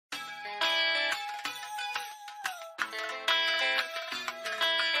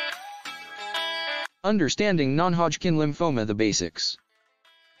Understanding non-Hodgkin lymphoma. The basics.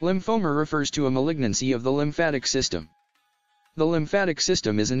 Lymphoma refers to a malignancy of the lymphatic system. The lymphatic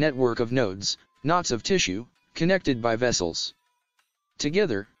system is a network of nodes, knots of tissue, connected by vessels.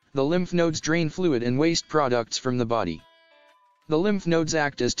 Together, the lymph nodes drain fluid and waste products from the body. The lymph nodes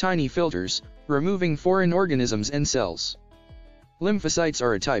act as tiny filters, removing foreign organisms and cells. Lymphocytes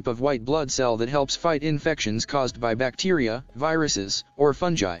are a type of white blood cell that helps fight infections caused by bacteria, viruses, or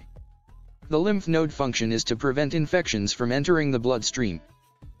fungi. The lymph node function is to prevent infections from entering the bloodstream.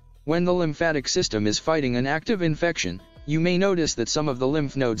 When the lymphatic system is fighting an active infection, you may notice that some of the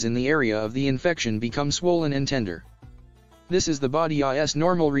lymph nodes in the area of the infection become swollen and tender. This is the body's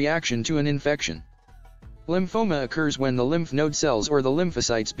normal reaction to an infection. Lymphoma occurs when the lymph node cells or the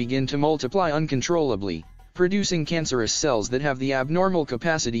lymphocytes begin to multiply uncontrollably, producing cancerous cells that have the abnormal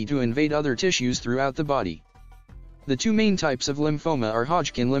capacity to invade other tissues throughout the body. The two main types of lymphoma are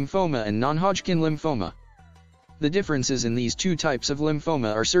Hodgkin lymphoma and non-Hodgkin lymphoma. The differences in these two types of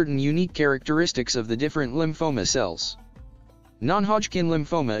lymphoma are certain unique characteristics of the different lymphoma cells. Non-Hodgkin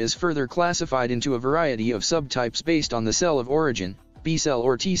lymphoma is further classified into a variety of subtypes based on the cell of origin, B cell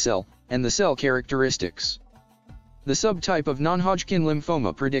or T cell, and the cell characteristics. The subtype of non-Hodgkin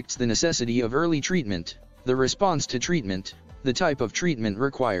lymphoma predicts the necessity of early treatment, the response to treatment, the type of treatment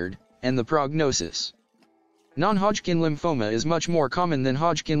required, and the prognosis. Non-Hodgkin lymphoma is much more common than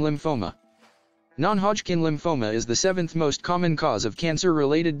Hodgkin lymphoma. Non-Hodgkin lymphoma is the seventh most common cause of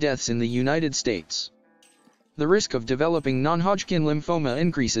cancer-related deaths in the United States. The risk of developing non-Hodgkin lymphoma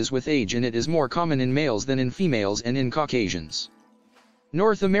increases with age, and it is more common in males than in females and in Caucasians.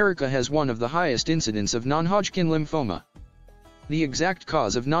 North America has one of the highest incidence of non-Hodgkin lymphoma. The exact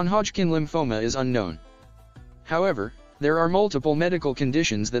cause of non-Hodgkin lymphoma is unknown. However, there are multiple medical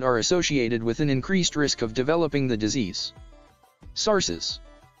conditions that are associated with an increased risk of developing the disease. Sources: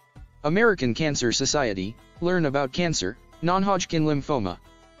 American Cancer Society, Learn About Cancer, Non-Hodgkin Lymphoma.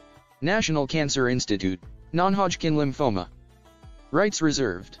 National Cancer Institute, Non-Hodgkin Lymphoma. Rights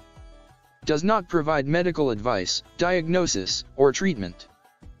reserved. Does not provide medical advice, diagnosis, or treatment.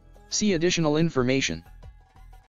 See additional information.